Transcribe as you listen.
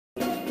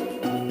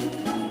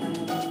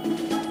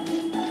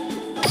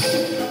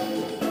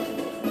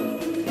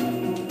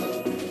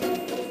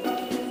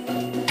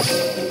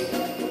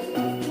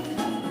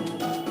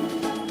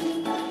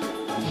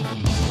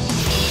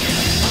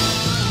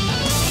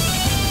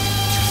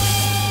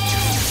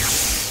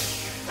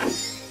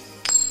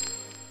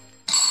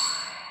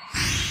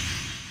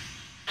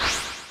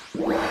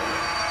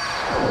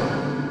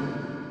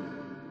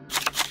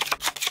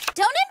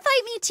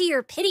To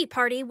your pity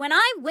party when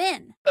I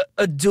win.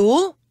 A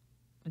duel?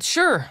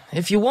 Sure,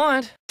 if you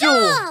want.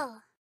 Duel!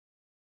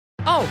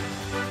 Oh,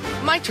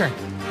 my turn.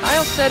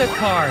 I'll set a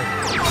card.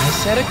 I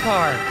set a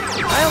card.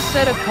 I'll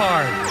set a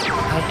card.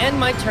 I end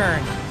my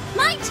turn.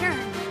 My turn.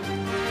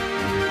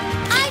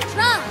 I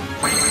draw.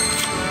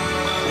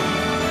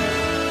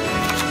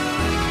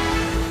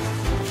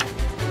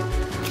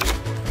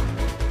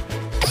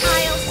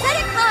 I'll set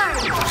a card.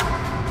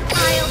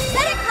 I'll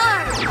set a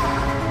card.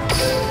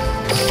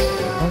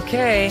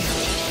 Okay.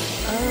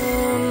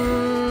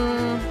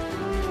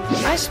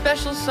 I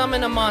special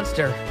summon a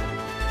monster.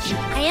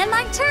 I end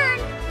my turn.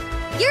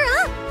 You're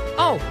up.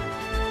 Oh,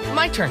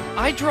 my turn.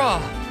 I draw.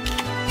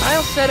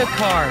 I'll set a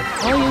card.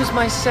 I'll use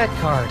my set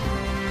card.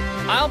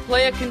 I'll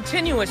play a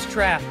continuous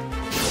trap.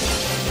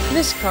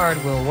 This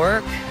card will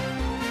work.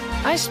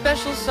 I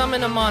special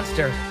summon a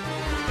monster.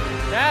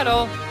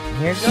 Battle.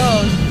 Here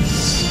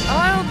goes.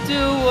 I'll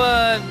do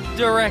a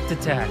direct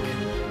attack.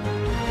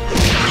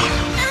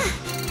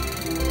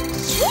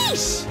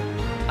 Sheesh!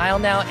 I'll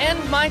now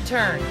end my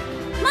turn.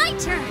 My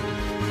turn.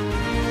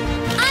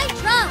 I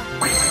draw.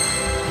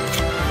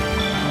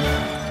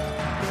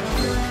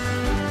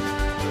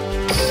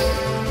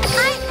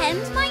 I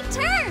end my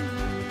turn.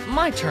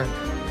 My turn.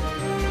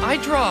 I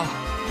draw.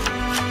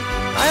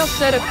 I'll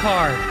set a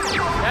card.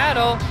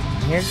 Battle.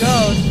 Here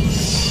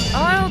goes.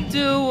 I'll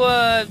do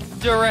a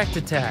direct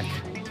attack.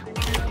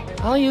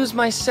 I'll use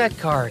my set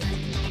card.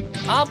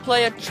 I'll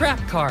play a trap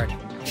card.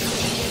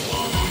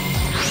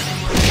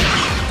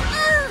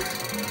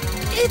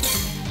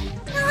 It's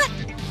not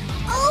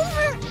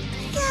over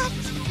yet.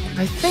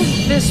 I think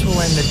this will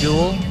end the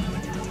duel.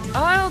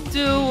 I'll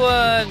do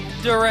a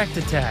direct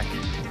attack.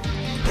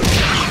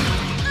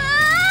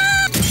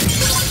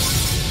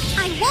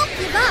 I won't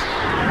give up.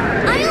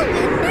 I'll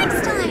win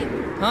next time.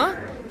 Huh?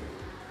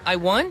 I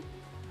won?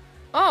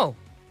 Oh,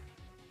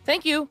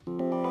 thank you.